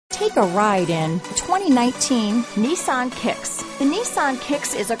Take a ride in 2019 Nissan Kicks. The Nissan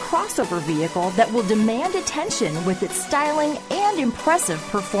Kicks is a crossover vehicle that will demand attention with its styling and impressive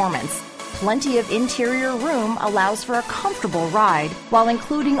performance. Plenty of interior room allows for a comfortable ride while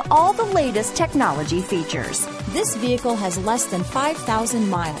including all the latest technology features. This vehicle has less than 5,000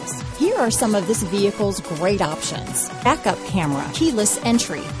 miles. Here are some of this vehicle's great options: backup camera, keyless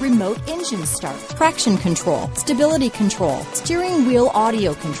entry, remote engine start, traction control, stability control, steering wheel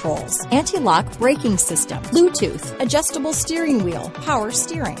audio controls, anti-lock braking system, Bluetooth, adjustable steering wheel, power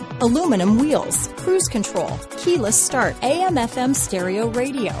steering, aluminum wheels, cruise control, keyless start, AM/FM stereo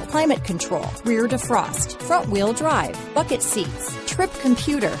radio, climate control, rear defrost, front wheel drive, bucket seats, trip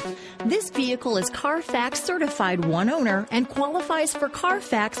computer. This vehicle is Carfax certified one owner and qualifies for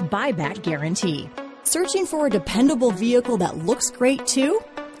Carfax buyback guarantee. Searching for a dependable vehicle that looks great too?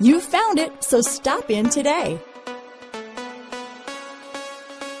 You found it, so stop in today.